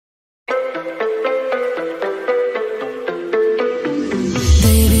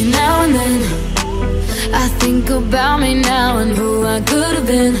think about me now and who I could have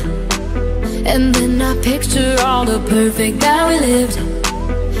been, and then I picture all the perfect that we lived,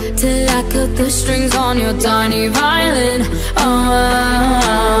 till I cut the strings on your tiny violin.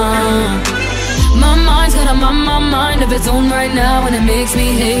 My mind's got my mind of its own right now, and it makes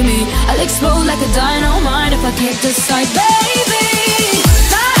me hate me. I'll explode like a dynamite if I can't decide, baby.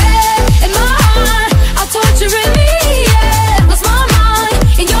 My head and my heart are torturing me, yeah. Lost my mind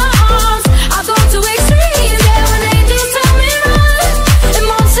in your arms, I go to extremes, yeah. When angels tell me run and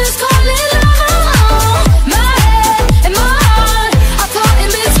monsters call it love. My head and my heart are caught in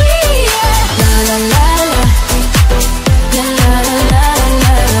between, yeah. La la la la, la la la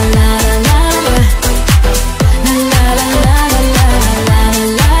la la la la la.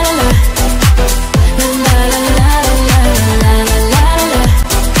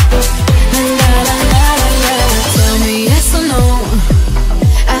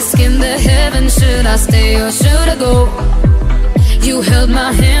 Should I stay or should I go? You held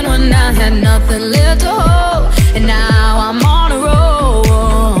my hand when I had nothing left to hold, and now I'm on a roll.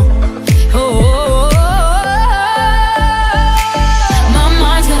 My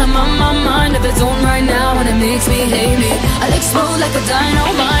mind's got my mind of its own right now, and it makes me hate me. I'll explode like a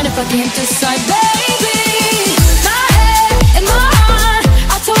dynamite if I can't decide, baby. My head and my heart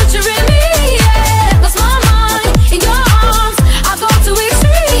are torturing me, yeah. Lost my mind in your arms, I go to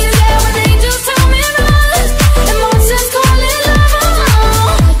extremes, yeah. When angels tell me run and monsters call it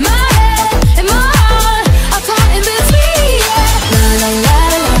love. My head and my heart are caught in between, yeah. La la la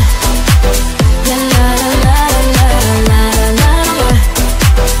la, la la la la la la la la,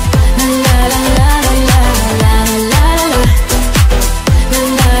 la la la la la la la la la,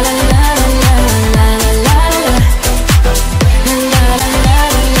 la la la la la la.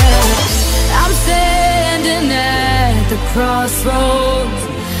 I'm standing at the crossroads.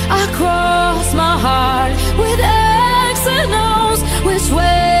 I cross my heart with X and O's. Which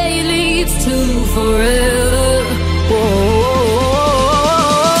way leads to forever?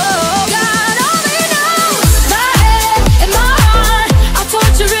 God only knows. My head and my heart are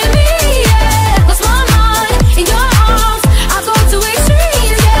torturing me, yeah. Lost my mind in your arms, I go to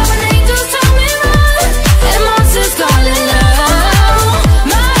extremes, yeah. When angels tell me run and monsters call it love.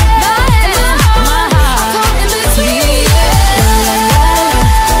 My head and my heart are caught in between, yeah.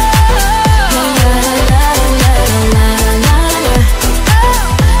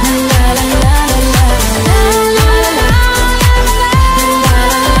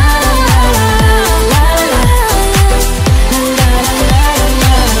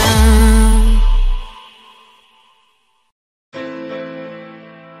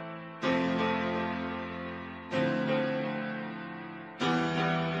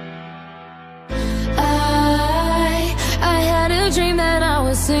 I had a dream that I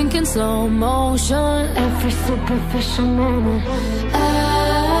was sinking slow motion. Every superficial moment,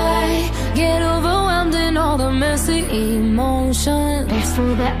 I get overwhelmed in all the messy emotions. They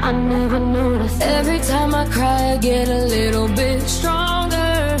say that I never noticed. Every time I cry, I get a little bit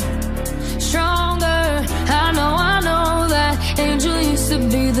stronger, stronger. I know that angel used to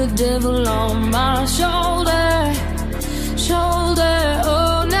be the devil on my shoulder, shoulder.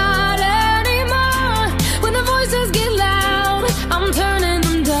 Oh, not anymore. When the voices get loud, I'm turning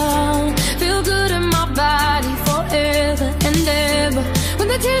them down. Feel good in my body forever and ever. When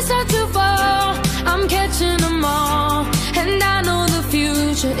the tears start to fall, I'm catching them all, and I know the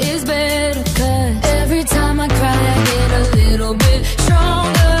future is better. 'Cause every time I cry, I get a little bit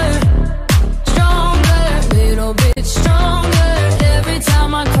stronger, stronger, little bit stronger. Every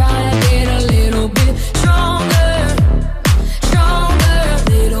time I cry, I get a little bit stronger, stronger,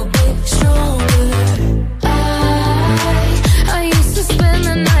 little bit stronger. I used to spend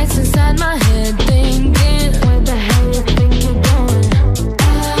the nights inside my head thinking, where the hell you think you're going?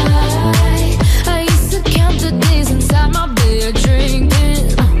 I used to count the days inside my bed drinking.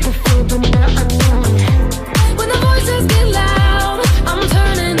 The feel, but now I know. When the voices get loud, I'm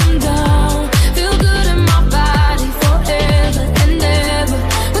turning them down. Feel good in my body forever and ever.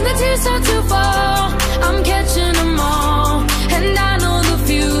 When the tears start to fall, I'm catching them all, and I know the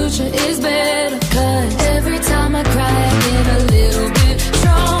future is better. 'Cause every time I cry, I get a little bit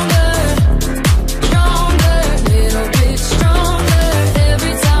stronger, stronger, little bit stronger.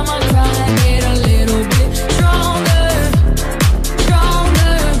 Every time I cry, I get a little bit stronger,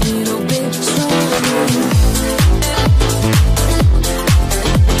 stronger, little bit stronger.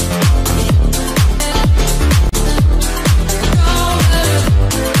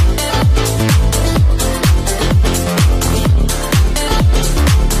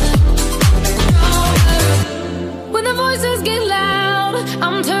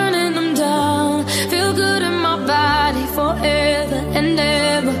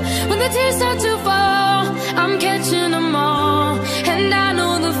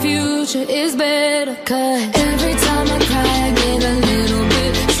 future is better. 'Cause every time I cry, I get a little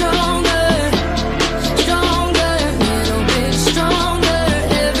bit stronger, stronger, little bit stronger.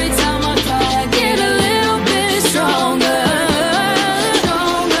 Every time I cry, I get a little bit stronger,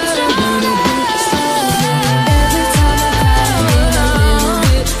 stronger, little bit stronger. Every time I cry, I get a little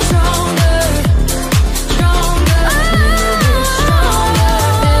bit stronger, stronger, little bit stronger.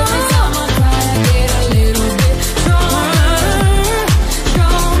 Every time I cry, I get a little bit stronger,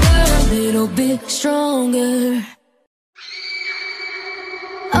 stronger, little bit stronger.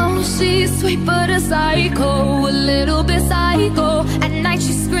 Oh, she's sweet but a psycho, a little bit psycho. At night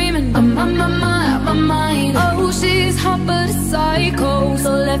she's screaming, I'm on my mind. Oh, she's hot but a psycho,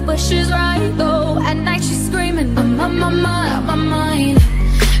 so left but she's right though. At night she's screaming, I'm on my mind.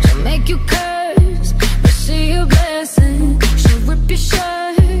 She'll make you curse, but she a blessing. She'll rip your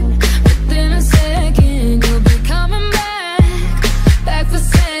shirt within a second. You'll be coming back for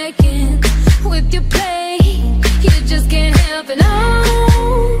seconds with your play. You just can't help it. No,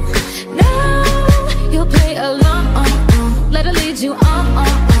 no, you'll play along. Let her lead you on.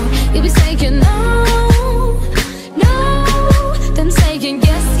 You'll be saying no, no, then saying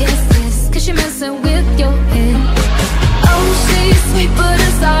yes, yes, yes. 'Cause you're messing with your head. Oh, she's sweet but a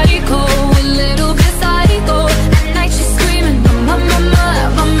psycho, a little bit psycho. At night she's screaming, I'm on my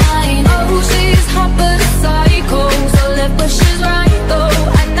mind. Oh, she's hot but a psycho, so left but she's right though.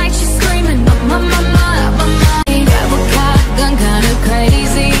 At night she's screaming, I'm on my mind. Grab a shotgun, kinda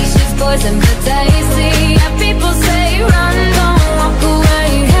crazy. She's poison but tasty. And people say run, don't walk away.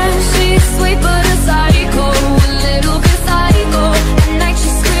 Yeah, she's sweet but a psycho, a little bit psycho. At night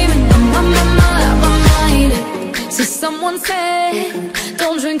she's screaming, I'm on my mind. So someone said,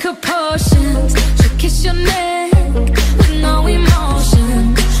 don't drink her potions. She'll kiss your neck with no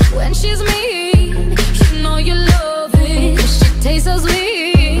emotion. When she's mean, you know you love it. 'Cause she tastes so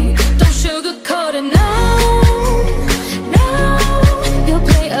sweet, don't sugarcoat it. No, no, you'll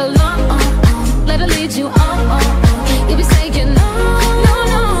play along. Let her lead you on. You'll be saying no, no,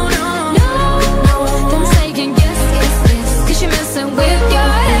 no, no, no, no, then saying yes, yes, yes. 'Cause you're messing with your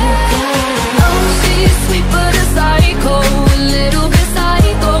head. Oh, she's sweet but a psycho, a little bit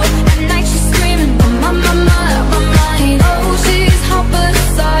psycho. At night she's screaming, I'm on my mind. Oh, she's hot but a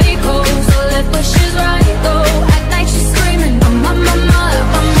psycho, so left but she's right though. At night she's screaming, I'm on my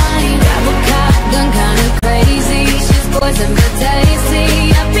mind. Grab a shotgun, kinda crazy. She's poison but tasty.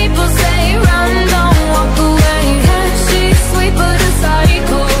 Yeah, people say run, don't walk away. Yeah, she's sweet but a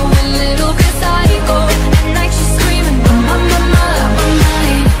psycho, a little bit psycho. At night she's screaming, I'm on my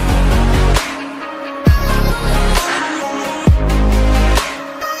mind.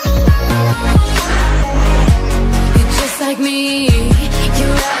 You're just like me,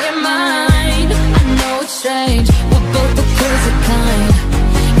 you're out your mind. I know it's strange, we're both the crazy kind.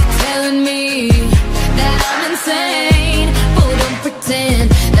 You're telling me that I'm insane, but don't pretend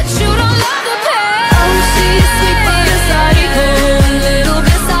that you don't love the pain. Oh, she's sweet but a psycho, a little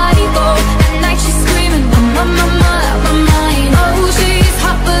bit psycho. At night she's screaming, I'm on my mind. Oh, she's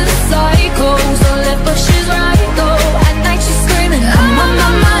hot but a psycho, so left but she's right though. At night she's screaming, I'm on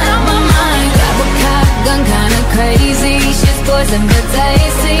my mind. Grab a shotgun, kinda crazy. She's poison but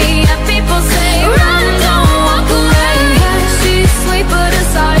tasty. And people say run, don't walk away. Yeah, she's sweet but a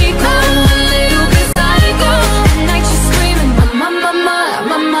psycho, a little bit psycho. At night she's screaming, I'm on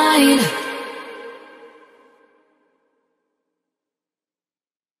my mind.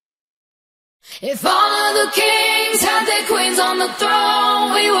 If all of the kings had their queens on the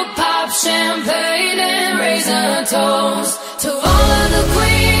throne, we would pop champagne and raise a toast to all of the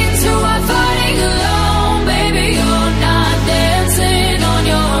queens who are fighting alone. Baby, you're not dancing on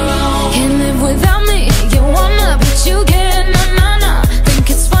your own. Can't live without me, you wanna, but you can't. Nah. Think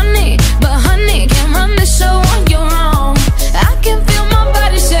it's funny, but honey, can't run the show on your own. I can feel my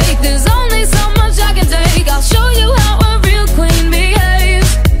body shake, there's only so much I can take. I'll show you how a real queen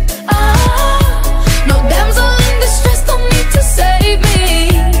behaves. No damsel in distress, don't need to save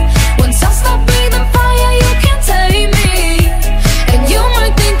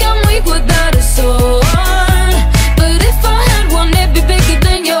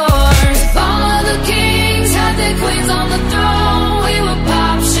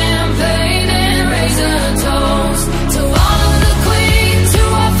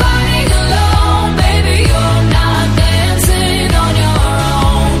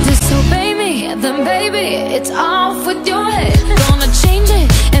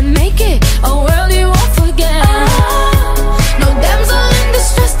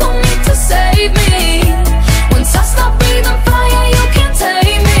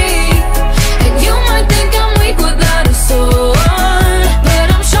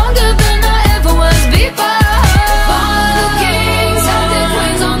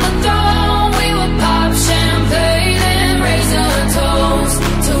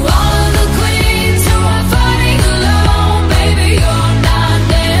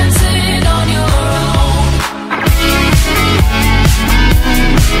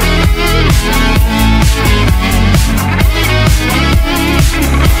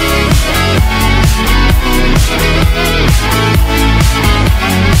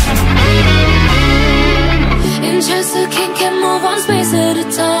a king can move one space at a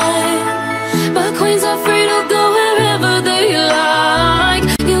time, but queens are free to go wherever they like.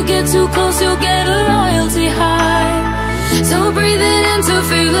 You get too close, you'll get a royalty high. So breathe it in to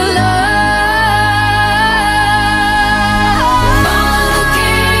feel alive.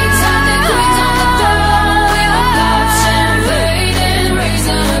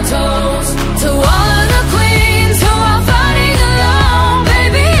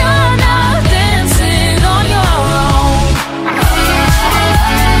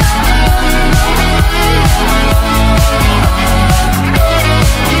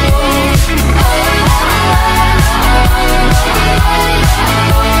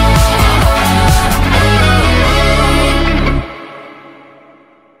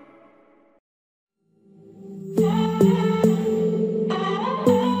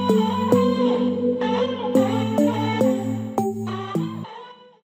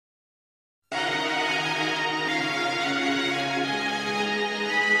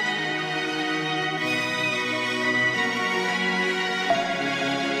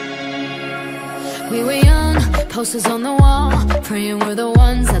 We were young, posters on the wall, praying we're the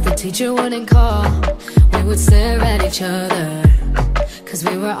ones that the teacher wouldn't call. We would stare at each other, cause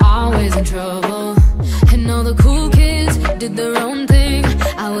we were always in trouble. And all the cool kids did their own thing.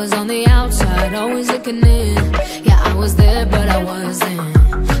 I was on the outside, always looking in. Yeah, I was there, but I wasn't.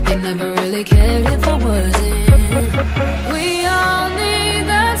 They never really cared if I wasn't. We all need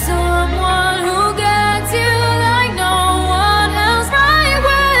that someone who gets you like no one else, right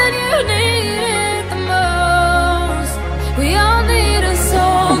when you need it the most. We all need a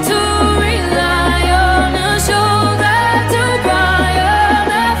soul to rely on, a shoulder to cry on,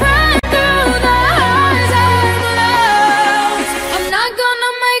 a friend through the highs and the lows. I'm not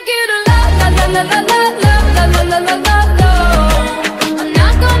gonna make it a la la la la la la la la la la la la. I'm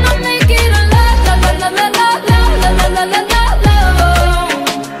not gonna make it a la la la la la la la la la la la.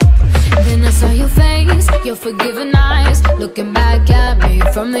 Then I saw your face, your forgiving eyes, looking back at me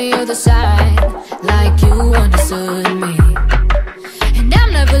from the other side, like you understood me. And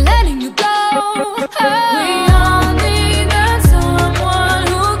I'm never letting you go. We all need that someone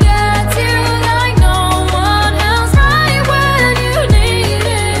who gets you like no one else, right when you need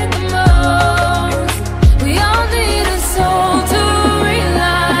it the most. We all need a soul to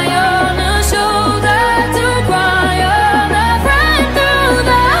rely on, a shoulder to cry on, a friend through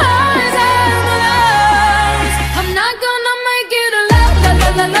the highs and the lows. I'm not gonna make it a la la la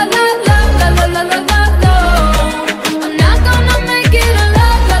la la la la la la la la la. I'm not gonna make it a la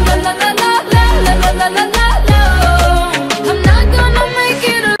la la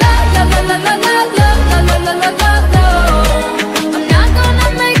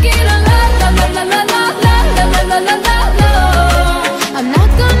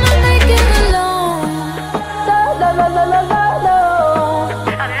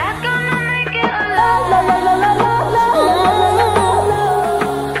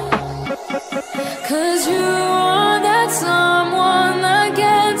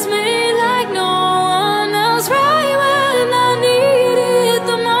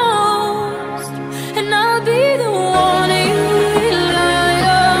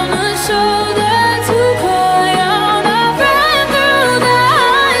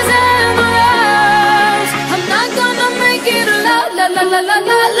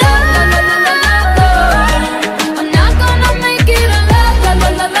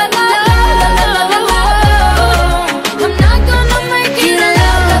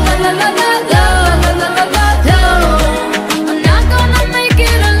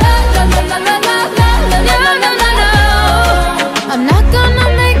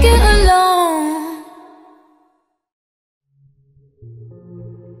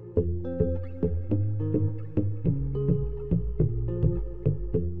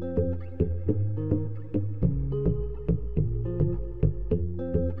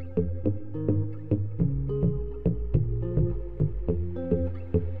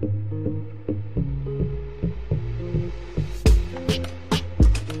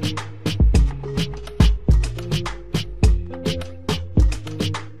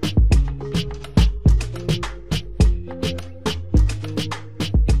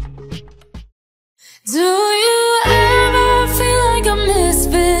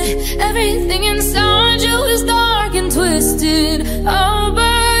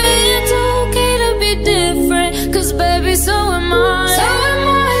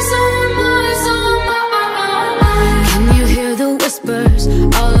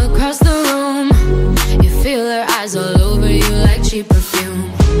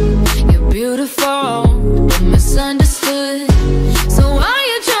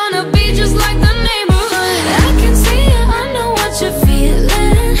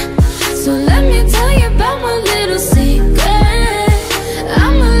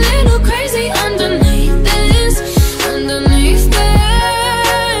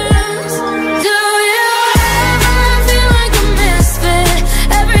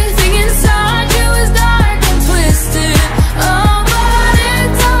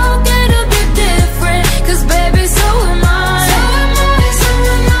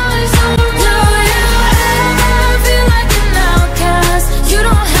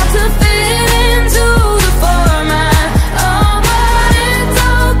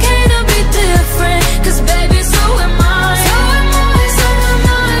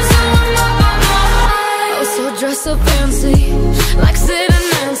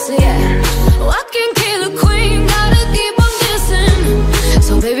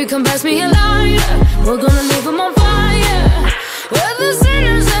pass me a lighter, we're gonna leave them on fire. We're the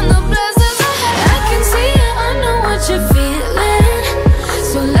sinners and the blessings. I can see it, I know what you're feeling.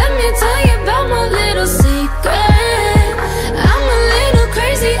 So let me tell you about my little secret. I'm a little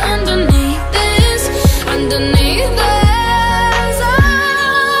crazy underneath this, underneath this.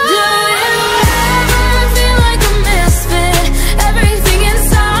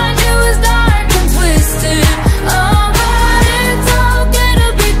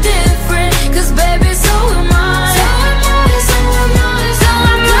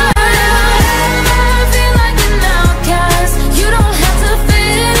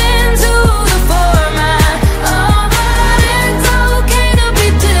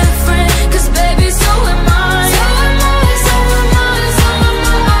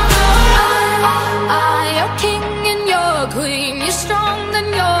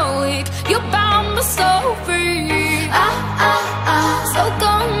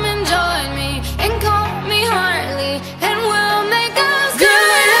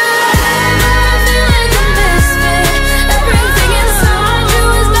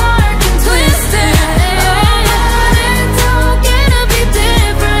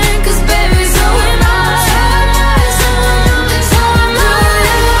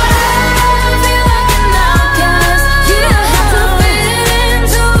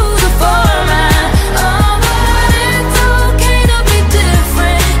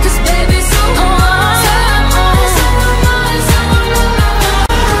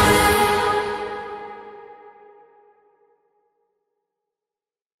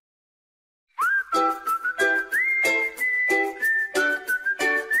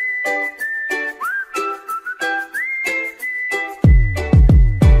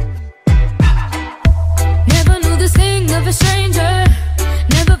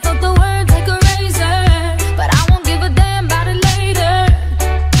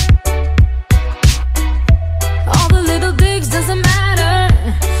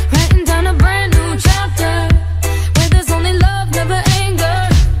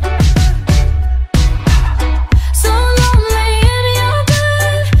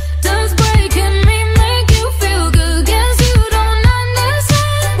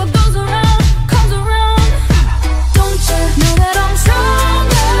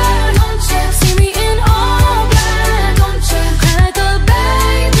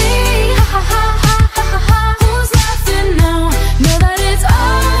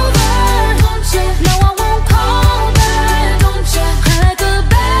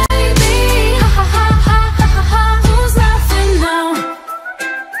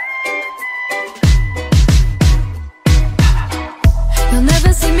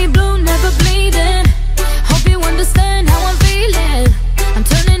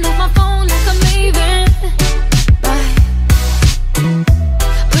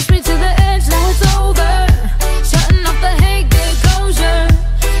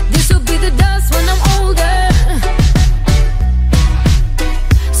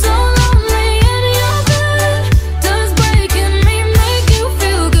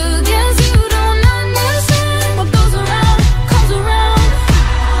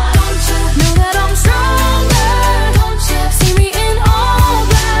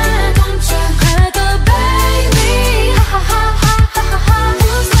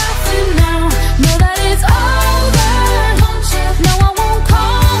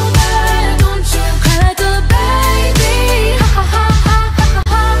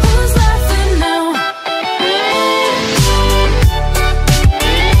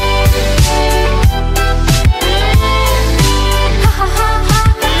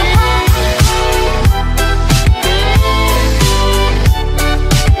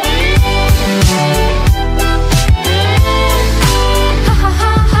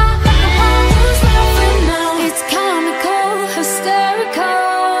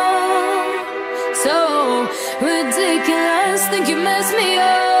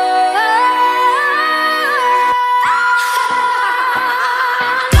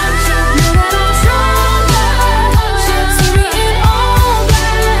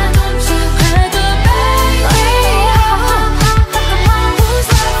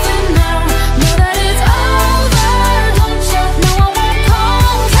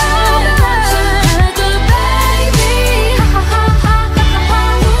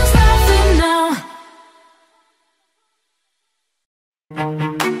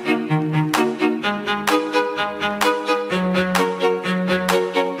 Thank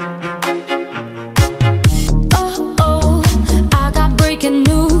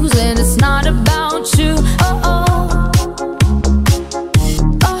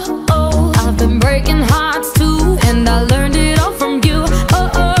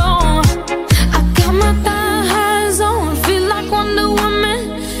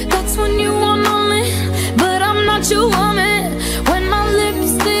you want me. When my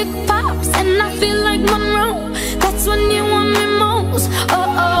lipstick pops and I feel like Monroe, that's when you want me most.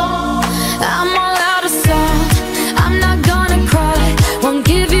 Oh, oh, I'm all out of salt. I'm not gonna cry, won't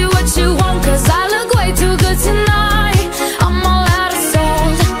give you what you want, cause I look way too good tonight. I'm all out of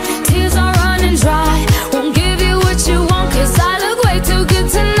salt, tears are running dry, won't give you what you want, cause I look way too good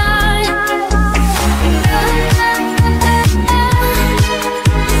tonight.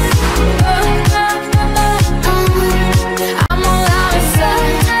 I'm all out of salt.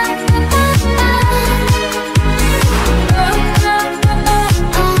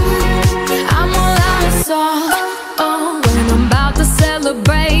 I'm all out of salt. Oh, when I'm about to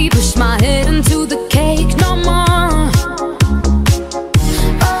celebrate, push my head into the cake no more.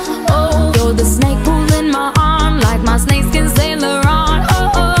 Oh, you're the snake pulling my arm like my snakeskin Sailor on.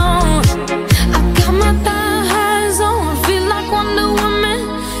 Oh, oh, I got my thigh highs on, feel like Wonder Woman.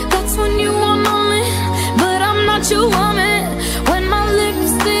 That's when you want me, but I'm not your woman. When my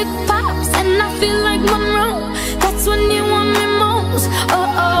lipstick pops and I feel like Monroe, that's when you want me most. Oh,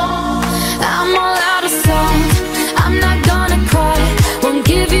 oh, I'm all out of salt. I'm not gonna cry, won't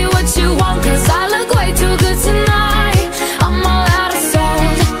give you what you want, cause I look way too good tonight. I'm all out of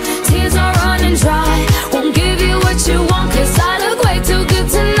salt, tears are running dry, won't give you what you want, cause I look way too good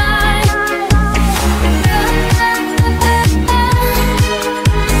tonight.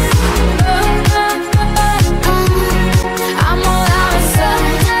 I'm all out of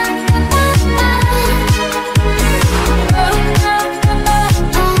salt.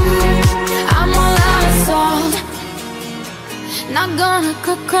 I'm all out of salt. Not gonna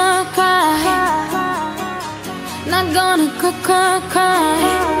cry. Not gonna cry.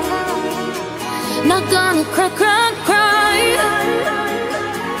 Not gonna cry.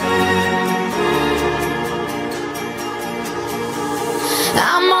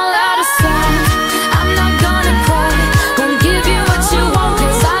 I'm all out of salt. I'm not gonna cry, won't give you what you want,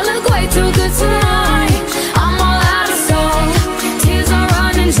 cause I look way too good tonight. I'm all out of salt, tears are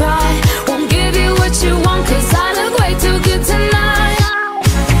running dry, won't give you what you want, cause I look way too good tonight.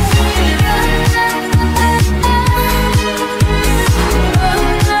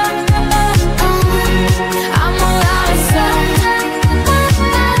 I'm all out of salt.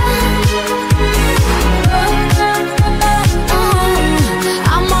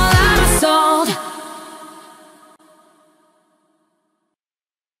 I'm all out of salt.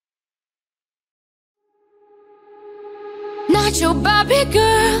 Not your Barbie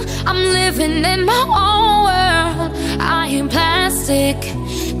girl, I'm living in my own world. I am plastic,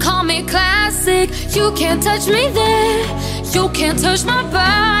 call me classic. You can't touch me there, you can't touch my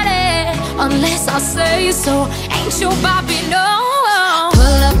body unless I say so. Ain't your Barbie, no.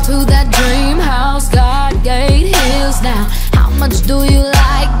 Pull up to that dream house, God gate hills now. How much do you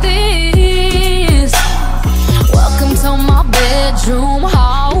like this? Welcome to my bedroom,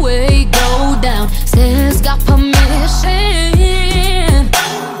 hallway, go down. Stairs got permission.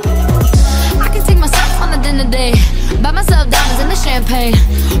 I can take myself on a dinner date, buy myself diamonds and the champagne,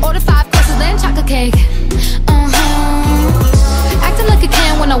 order 5 courses then chocolate cake. Acting like I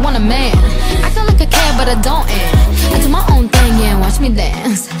can when I want a man, acting like I care but I don't. I do my own thing, yeah, watch me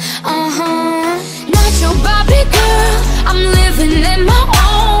dance. Not your Barbie girl, I'm living in my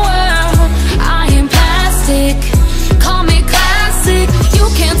own world. I am plastic, call me classic. You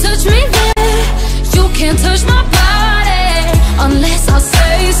can't touch me there, you can't touch my body unless I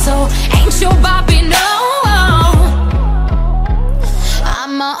say so. Ain't your Barbie, no.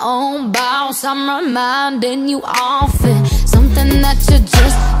 I'm my own boss, I'm reminding you often, something that you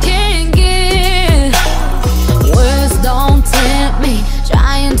just can't get. Words don't tempt me,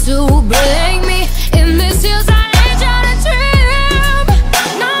 trying to break me. In this year's I ain't trying to trip.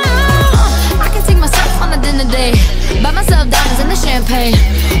 No, I can take myself on a dinner date, buy myself diamonds and the champagne,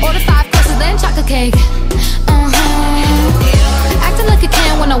 order 5 courses then chocolate cake. Acting like I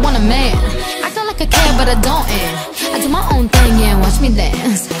can when I want a man, acting like I care but I don't. I do my own thing, yeah, watch me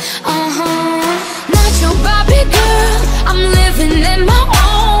dance. Not your Barbie girl, I'm living in my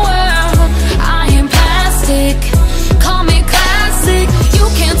own world. I am plastic, call me classic. You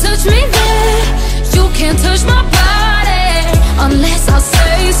can't touch me there, you can't touch my body unless I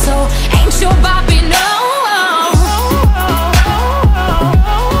say so. Ain't your Barbie, no.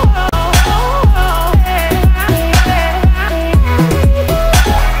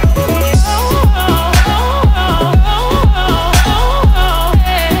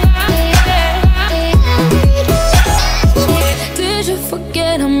 Did you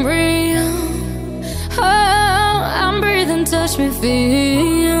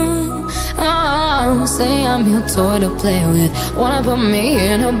I'm your toy to play with. Wanna put me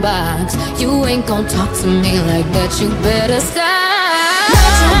in a box. You ain't gon' talk to me like that, you better stop.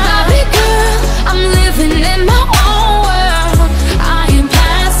 Not your Barbie girl, I'm living in my own world. I am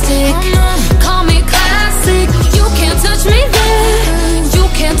plastic, call me classic. You can't touch me there, you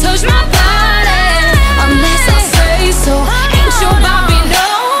can't touch my body unless I say so. Ain't your Barbie, no.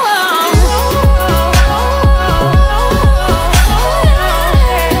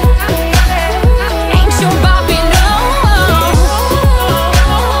 Ain't your Barbie, no.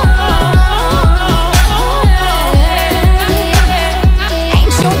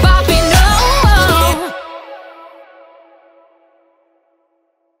 Ain't your Barbie, no.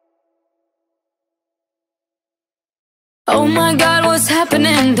 Oh my God, what's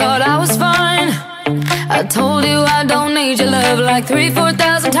happening? Thought I was fine. I told you I don't need your love like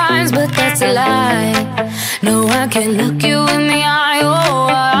 3,000-4,000 times, but that's a lie. No, I can't look you in the eye. Oh,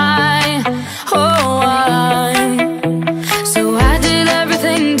 why? So I did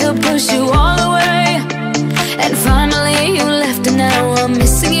everything to push you all away, and finally you left, and now I'm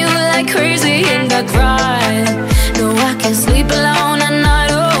missing you like crazy, and I cry. No, I can't sleep alone at night.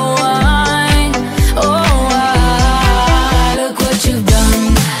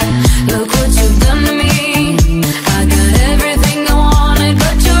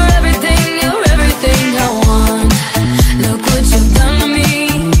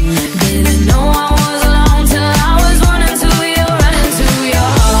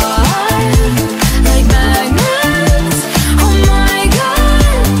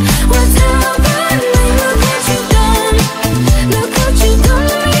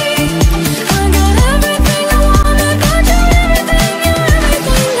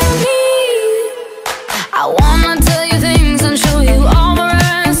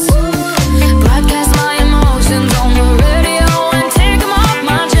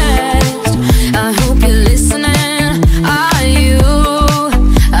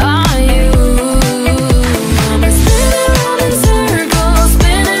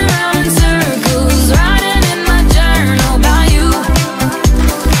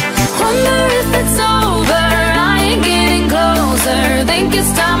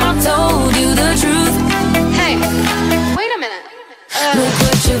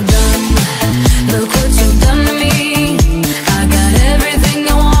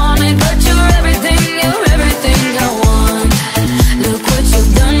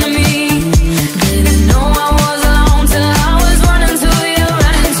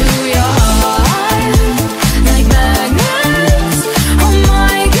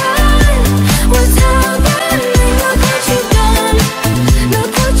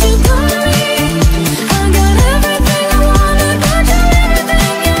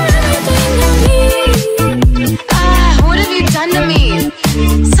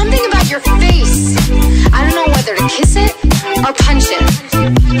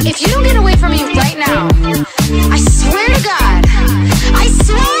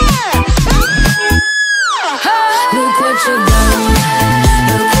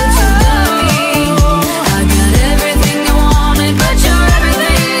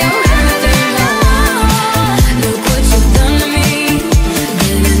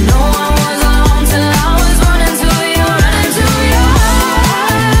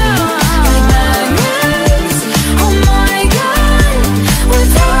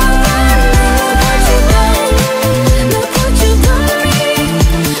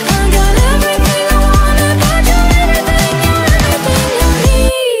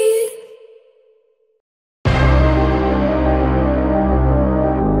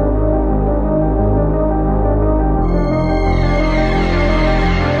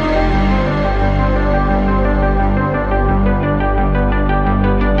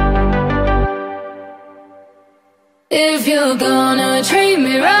 If you're gonna treat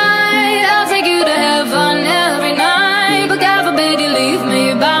me right, I'll take you to heaven every night. But God forbid you leave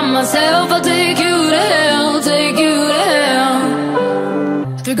me by myself, I'll take you to hell, take you to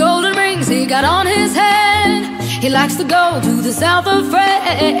hell. 3 golden rings he got on his head. He likes to go to the south of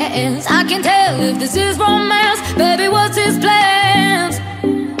France. I can tell if this is romance, baby, what's his plans?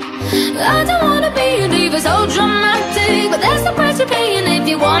 I don't wanna be a diva, so dramatic, but that's the price you're paying if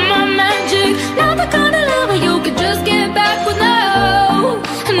you want my magic. Not the kind of lover you could just get back with, no,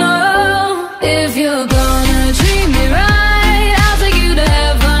 no. If you're gonna treat me right, I'll take you to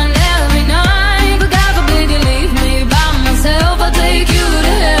heaven every night. But God forbid you leave me by myself, I'll take you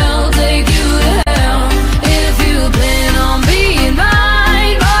to hell, take you to hell. If you plan on being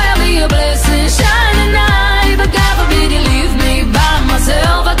mine, boy, I'll be a blessing, shining night. But God forbid you leave me by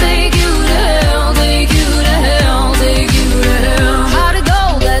myself, I'll take you to hell, take you to hell, take you to hell. Heart of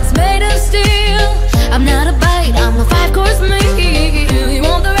gold that's made of steel, I'm not a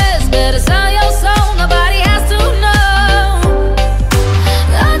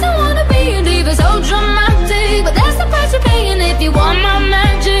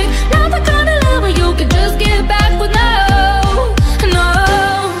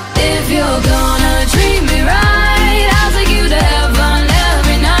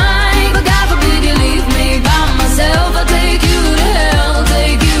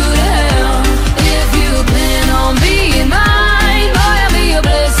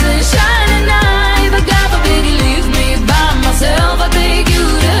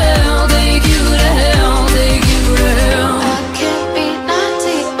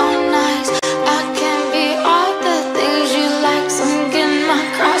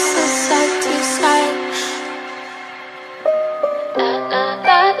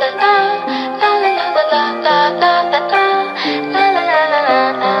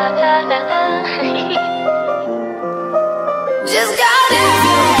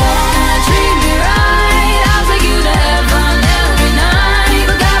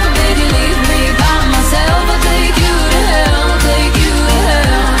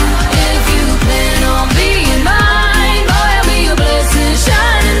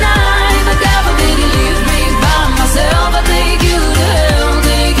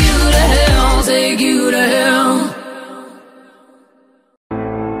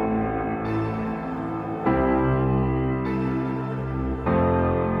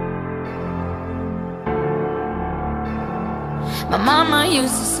My mama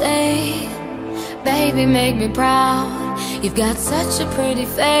used to say, baby, make me proud. You've got such a pretty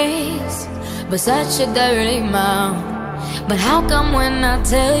face, but such a dirty mouth. But how come when I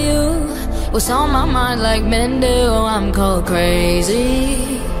tell you what's on my mind like men do, I'm called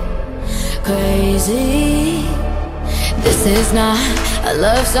crazy, crazy? This is not a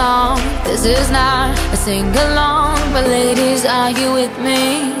love song, this is not a sing-along. But ladies, are you with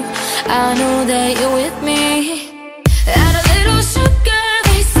me? I know that you're with me. Add a little sugar,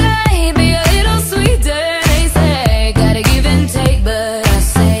 they say, be a little sweeter, they say. Gotta give and take, but I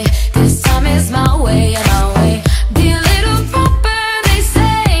say, this time is my way, my way. Be a little proper, they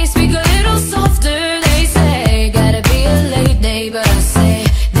say, speak a little softer, they say. Gotta be a late day, but I say,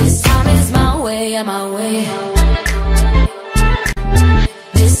 this time is my way, my way.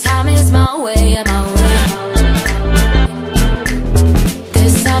 This time is my way, my way.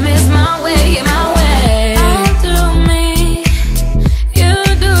 This time is my way, my way. All through me, you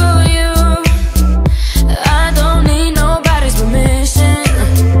do you. I don't need nobody's permission.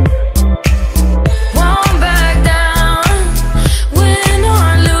 Won't back down, win or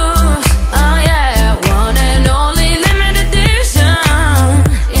lose. Oh yeah, one and only limited edition.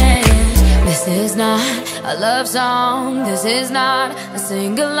 Yeah, this is not a love song, this is not a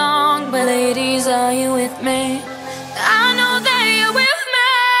sing-along. But ladies, are you with me? I know that you're with me.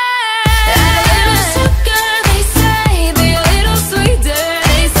 Add a little sugar, they say, be a little sweeter,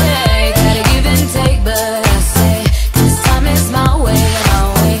 they say. Gotta give and take, but I say, this time is my way, my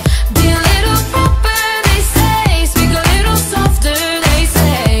way. Be a little proper, they say, speak a little softer, they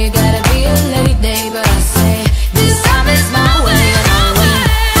say. Gotta be a late day, but I say, this time is my way, my way.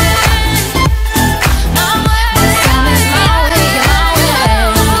 This time is my way, my way.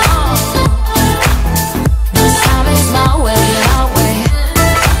 This time is my way, my way.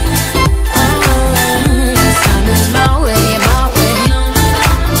 This time is my way, my way.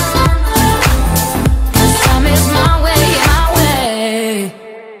 This time is my way, my way.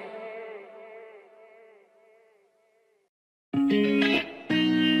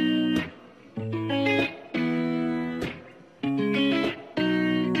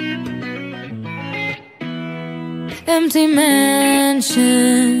 Empty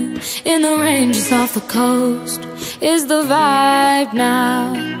mansion in the ranges off the coast is the vibe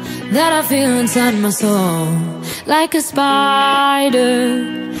now that I feel inside my soul. Like a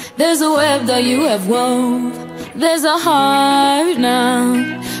spider, there's a web that you have wove. There's a heart now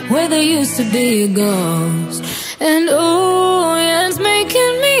where there used to be a ghost. And oh, yeah, it's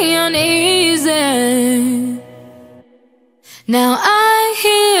making me uneasy. Now I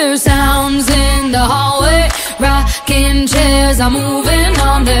hear sounds in the hallway, rocking chairs are moving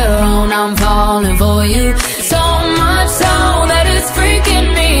on their own. I'm falling for you, so much so that it's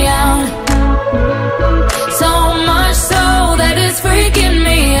freaking me out. So much so that it's freaking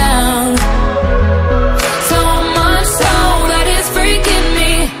me out. So much so that it's freaking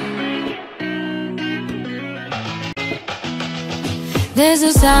me. There's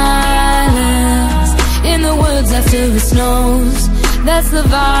a silence in the woods after it snows. That's the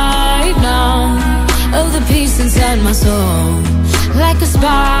vibe now of the peace inside my soul. Like a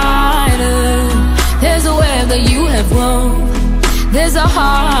spider, there's a web that you have wove. There's a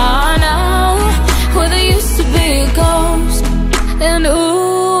heart now where there used to be a ghost. And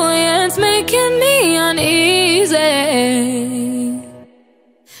ooh, yeah, it's making me uneasy.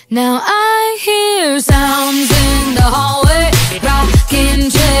 Now I hear sounds in the hallway, rocking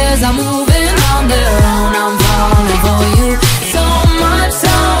chairs are moving on their own. I'm falling for you, so much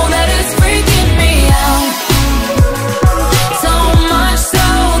so that it's freaking me out. So much so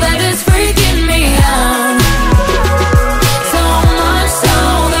that it's freaking me out. So much so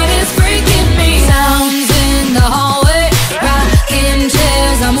that it's freaking me out. Sounds in the hallway, rocking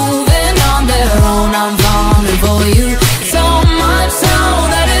chairs are moving on their own. I'm falling for you, so much so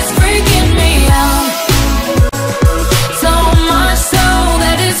that it's freaking me out. So much so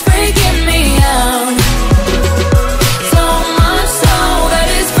that it's freaking me out. So much so that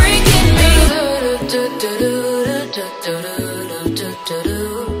it's freaking me.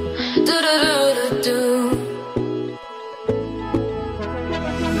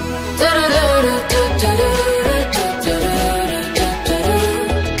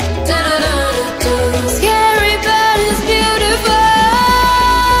 Scary but it's beautiful.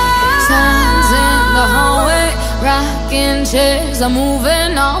 Sounds in the hallway, rocking chairs are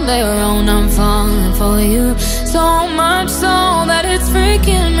moving on their own. I'm falling for you, so much so that it's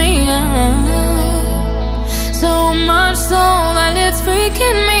freaking me out. So much so that it's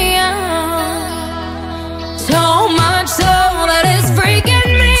freaking me out. So much so that it's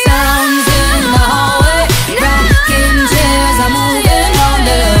freaking me out. Sounds in the hallway, rocking chairs are moving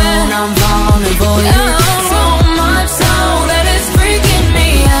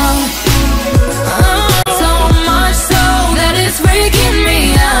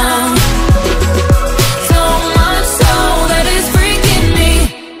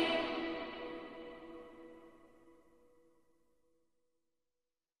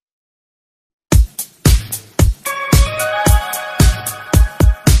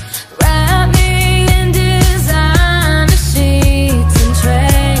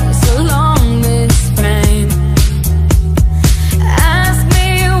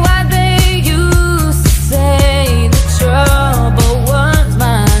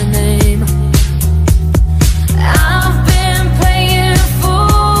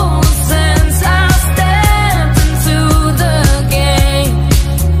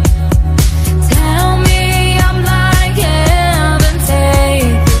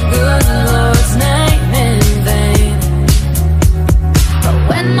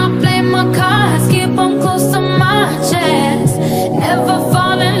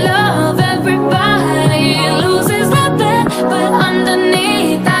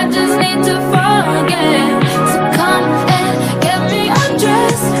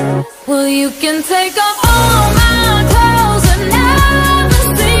can take off all my clothes and never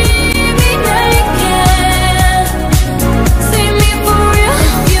see me naked. See me for real.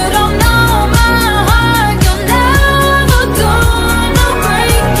 You don't know my heart, you'll never gonna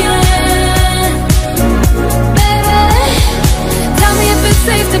break it. Baby, tell me if it's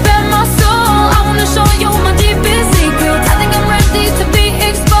safe to bet my soul. I wanna show you my deepest secrets. I think I'm ready to be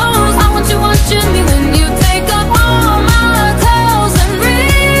exposed. I want you watching me when you take off all my clothes and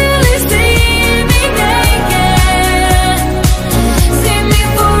really see me naked. See me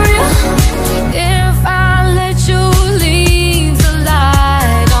for real. If I let you leave the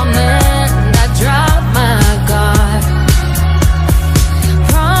light on, then I drop my guard.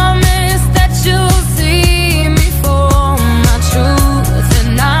 Promise that you'll see me for my truth and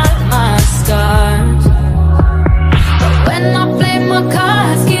not my scars. But when I play my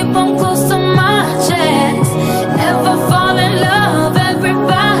cards, keep them close to my chest. Never fall in love,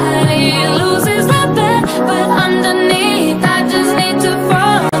 everybody loses their bet. But underneath, I just need to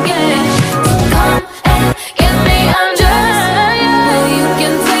forget. So come and get me undressed. You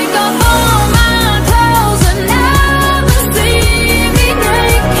can take off all my clothes and never see me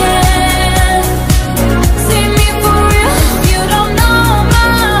naked. See me for real. You don't know my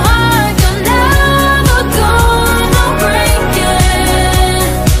heart, you're never gonna break it.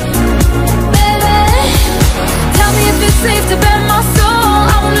 Baby, tell me if it's safe to bet my soul.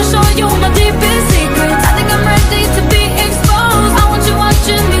 I wanna show you my deepest secrets. I think I'm ready to be exposed. I want you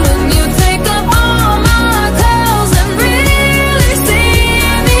watching me when you take off all my clothes and really see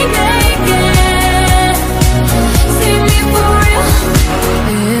me naked. See me for real.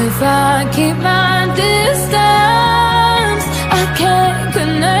 If I keep my distance, I can't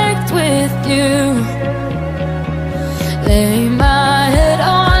connect with you. Lay my head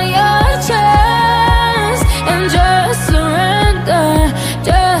on your chest and just surrender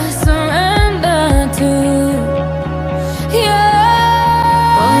to. Yeah.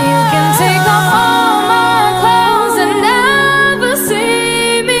 Well, you can take off all my clothes and never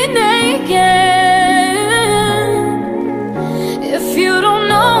see me naked. If you don't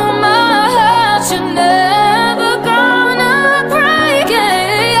know my heart, you're never gonna break it.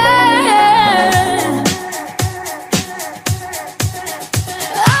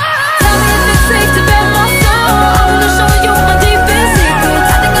 Tell me if it's safe to bet my soul. I wanna show you my deepest secrets.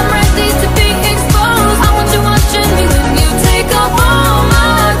 I think I'm ready to be exposed. I want you watching me when you take off all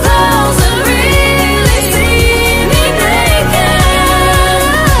my clothes and really see me naked.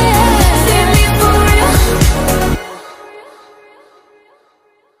 See me for real.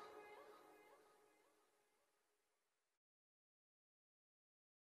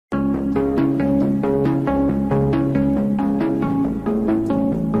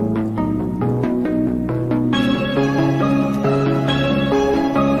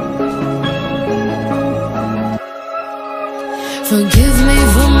 Forgive me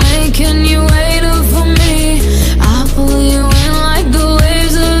for making you wait up for me. I'll pull you in like the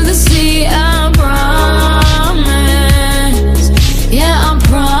waves of the sea. I promise, yeah, I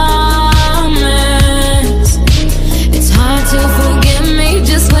promise. It's hard to forgive me,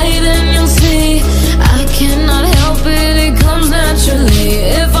 just wait and you'll see. I cannot help it, it comes naturally.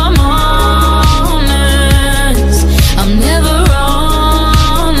 If I'm honest, I'm never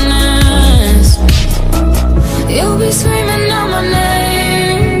honest. You'll be screaming out my name.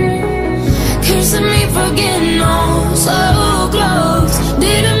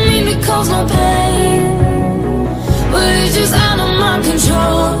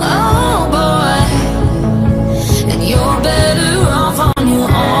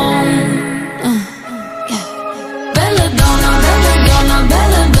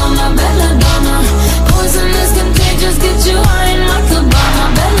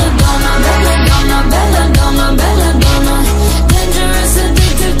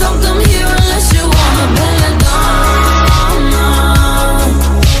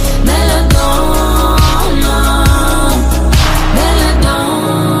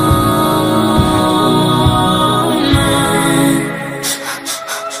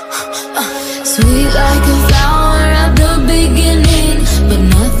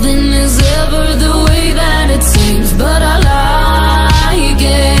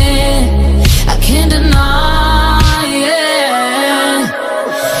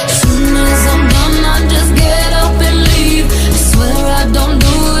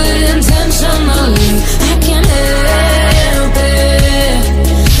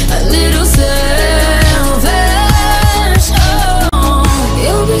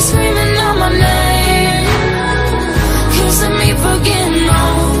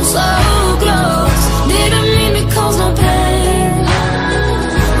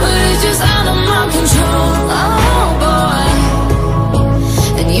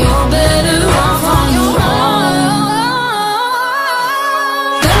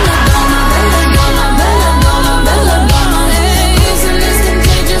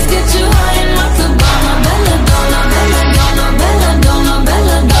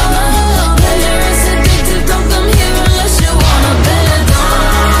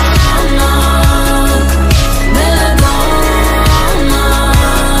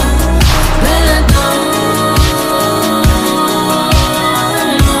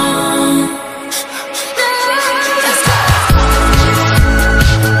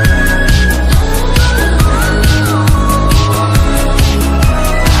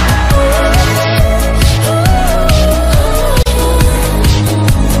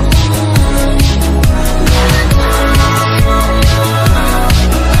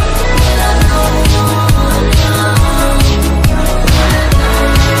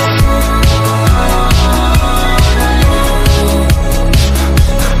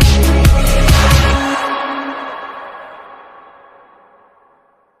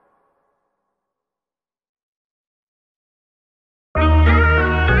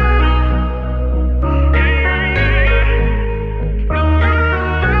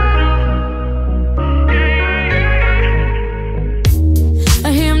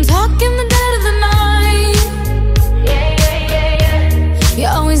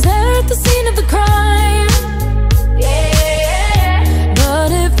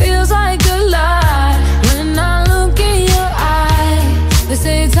 They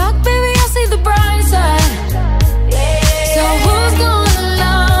say talk, baby, I see the bright side. So who's gonna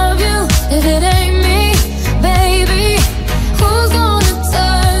love you if it ain't me, baby? Who's gonna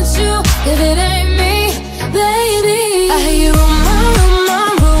touch you if it ain't me, baby? I hear you rumors,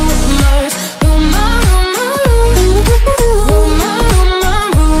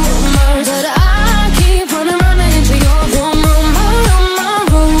 but I keep running into your room.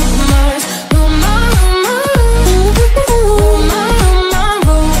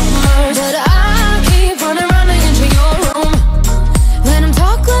 But I keep running into your room. When I'm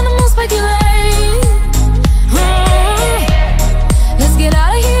talking, I'm not speculating. Let's get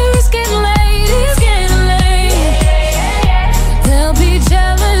out of here, it's getting late, it's getting late. They'll be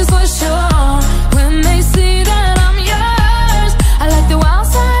jealous for sure when they see that I'm yours. I like the wild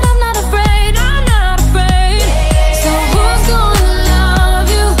side, I'm not afraid, I'm not afraid. So who's gonna love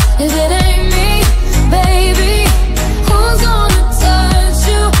you if it ain't me, baby? Who's gonna touch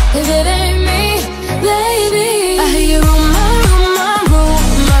you if it ain't me, baby? I hear you rumors,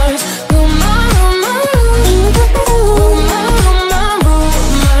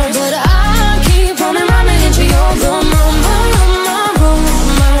 but I keep running into your room.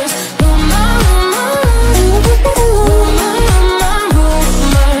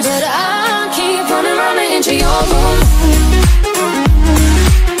 But I keep running into your room.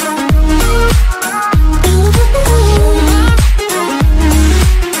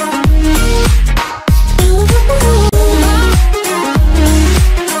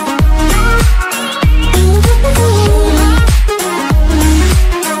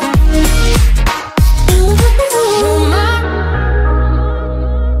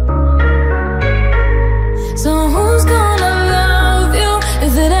 So who's gonna love you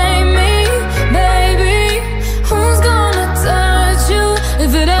if it ain't me, baby? Who's gonna touch you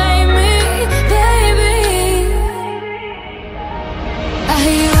if it ain't me, baby? I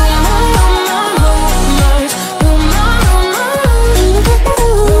hear you rumors, but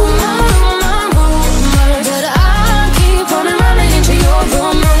I keep running into your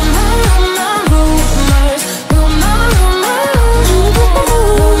room.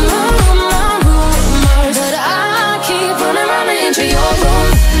 But I keep running into your room.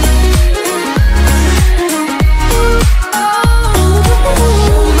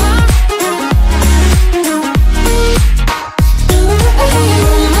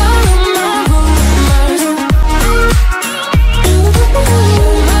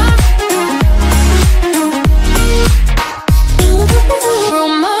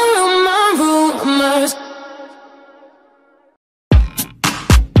 Rumors.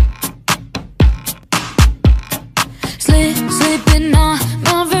 Slipping on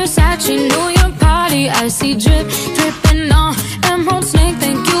my Versace New York party. I see drip, dripping on Emerald Snake.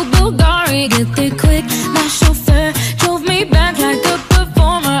 Thank you, Bulgari. Get there quick. My chauffeur drove me back like a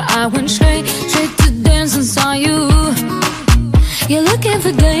performer. I went straight to dance and saw you. You're looking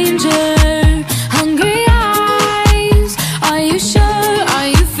for danger, hungry eyes. Are you sure? Are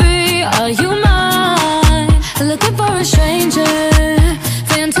you free? Are you mine? Looking for a stranger,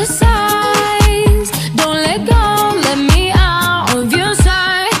 fantasize. Don't let go, let me out of your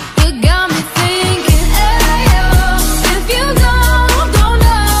sight. You got me thinking, ayo. If you don't know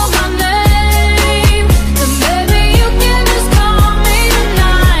my name, then baby you can just call me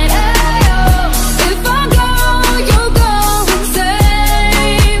tonight. Ayo. If I go, you go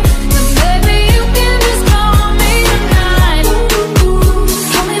insane. Then baby you can just call me tonight.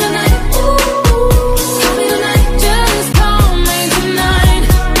 Call me tonight. Call me tonight. Just call me tonight.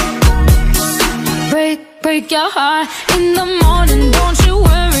 Break your heart in the morning, don't you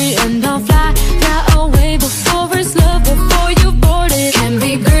worry. And I'll fly away before it's love, before you board it. Can't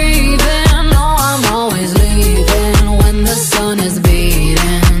be grieving, no, I'm always leaving when the sun is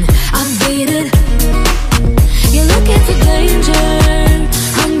beating. I beat it. You're looking for danger,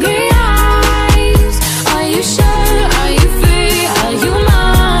 hungry eyes. Are you sure? Are you free? Are you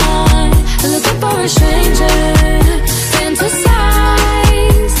mine? Looking for a stranger,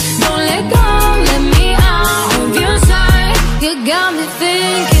 fantasize. Don't let go, let me out of your sight. You got me feeling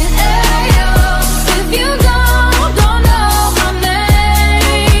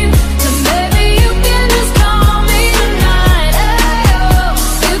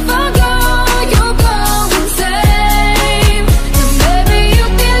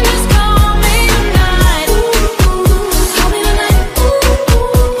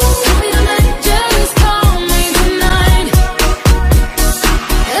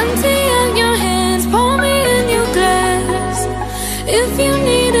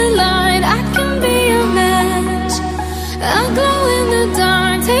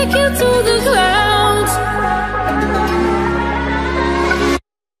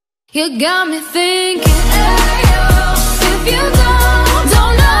You got me thinking, hey, yo, if you don't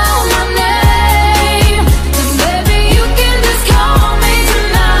know my name, then baby you can just call me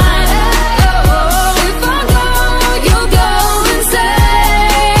tonight. Oh, if I go, you go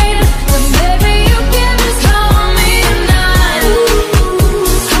insane, then baby you can just call me tonight.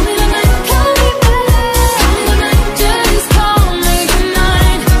 Call me tonight, call me back. Call me tonight, just call me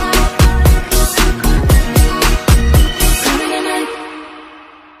tonight. Call me tonight.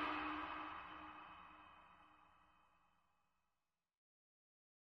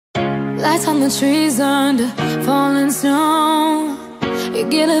 Lights on the trees under falling snow. You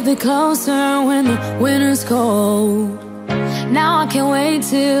get a bit closer when the winter's cold. Now I can't wait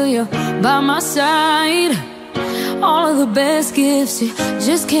till you're by my side. All of the best gifts you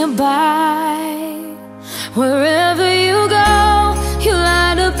just can't buy. Wherever you go, you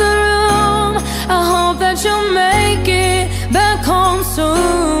light up the room. I hope that you'll make it back home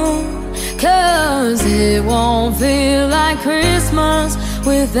soon, 'cause it won't feel like Christmas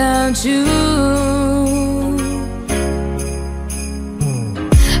without you.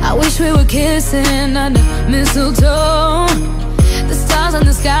 I wish we were kissing under mistletoe. The stars in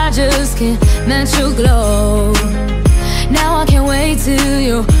the sky just can't match your glow. Now I can't wait till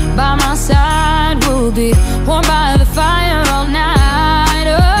you're by my side. We'll be warm by the fire all night.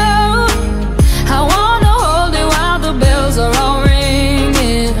 Oh, I wanna hold you while the bells are all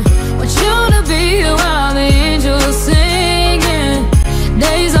ringing. Want you to be here while the angels singing.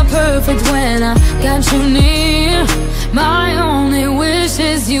 Days are perfect when I got you near. My only wish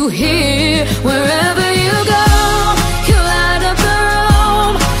is you here. Wherever you go, you light up the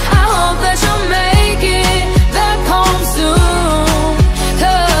room. I hope that you'll make it back home soon,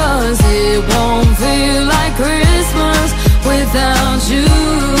 'cause it won't feel like Christmas without you.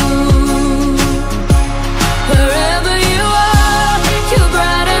 Wherever you are, you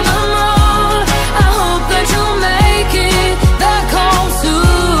brighten the moon. I hope that you'll make it back home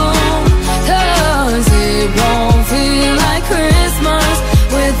soon, 'cause it won't feel like Christmas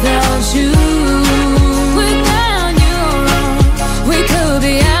without you. Without you, we could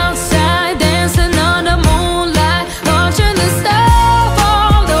be outside dancing under moonlight, watching the stars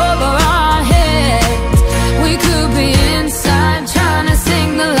fall over our heads. We could be inside trying to sing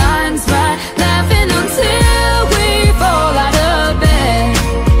the lines right, laughing until we fall out of bed.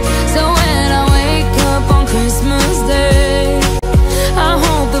 So when I wake up on Christmas Day, I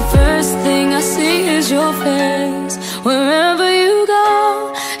hope the first thing I see is your face. Wherever you go,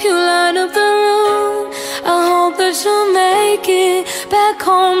 you light up the room. I hope that you'll make it back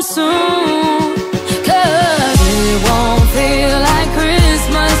home soon, 'cause it won't feel like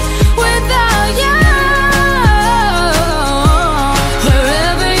Christmas without you.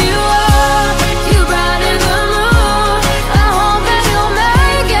 Wherever you are, you brighten the moon. I hope that you'll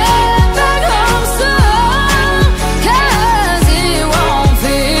make it back home soon, 'cause it won't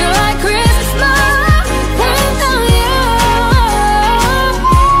feel like Christmas without you.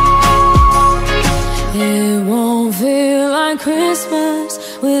 It won't feel like Christmas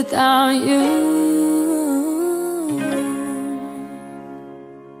without you.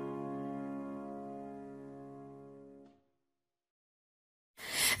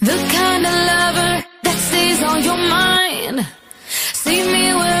 The kind of lover that stays on your mind. See me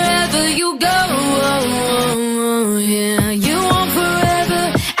wherever you go. Yeah, you want forever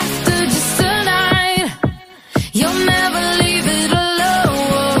after just a night. You'll never leave it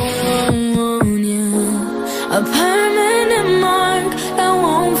alone. Yeah, a permanent mark that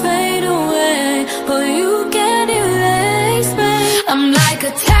won't fade away, but you get erased.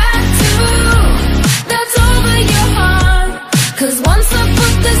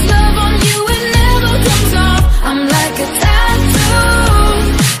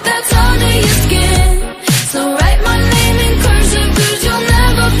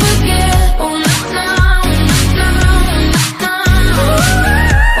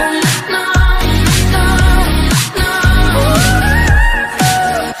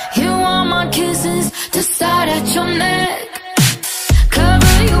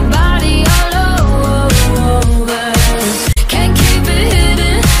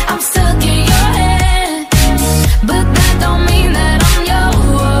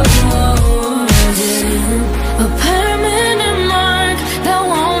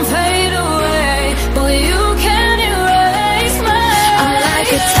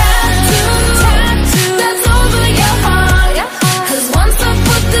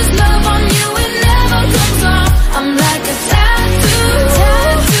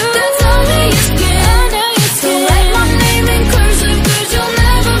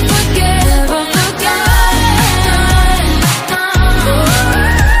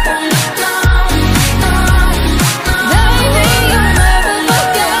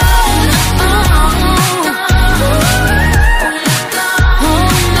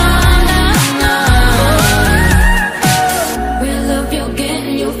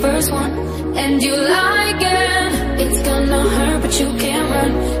 and you like it. It's gonna hurt, but you can't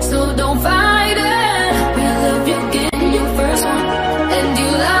run, so don't fight it. We love you getting your first one, and you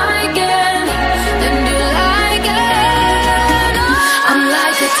like it, and you like it. I'm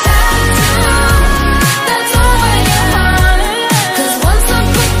like a tattoo that's over your heart, 'cause once I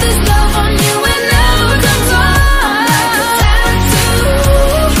put this love on you, it never comes off. I'm like a tattoo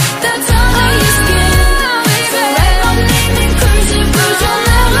that's under your skin, so write my name in cursive, 'cause you'll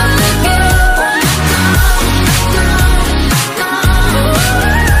never forget.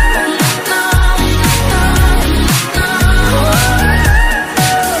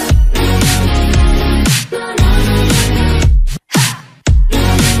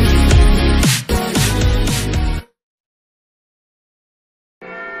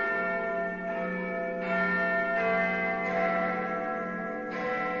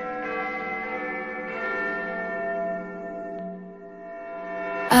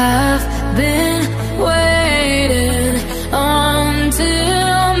 I've been waiting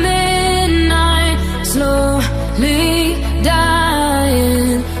until midnight, slowly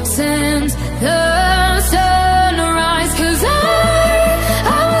dying since the sunrise. 'Cause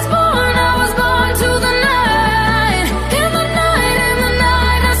I was born to the night. In the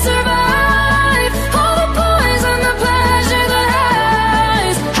night I survived all the poison, the pleasure, the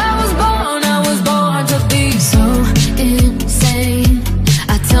highs. I was born to be so insane.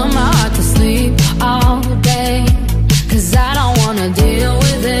 I tell my heart to sleep all day, 'cause I don't wanna deal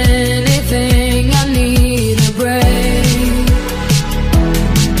with anything. I need a break.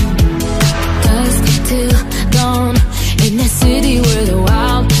 Dusk till dawn in the city where the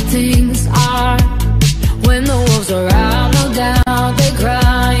wild things are. When the wolves are out, no doubt they're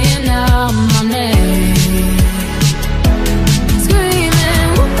crying out my name, screaming,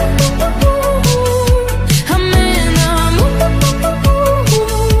 "Woo-hoo-hoo-hoo-hoo." I'm in the mood.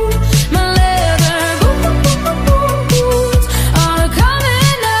 My leather boots are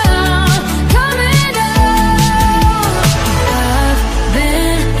coming down, coming down. I've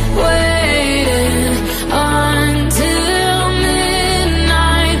been waiting until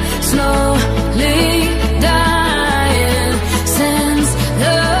midnight, slowly dying since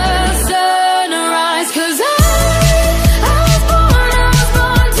the sunrise. 'Cause I was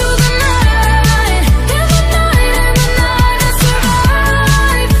born to the night. In the night I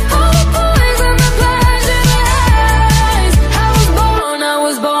survived all the poison, the pleasure, the highs. I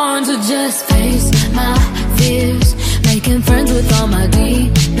was born to just face my fears, making friends with all my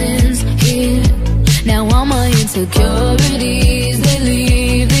demons here. Now all my insecurities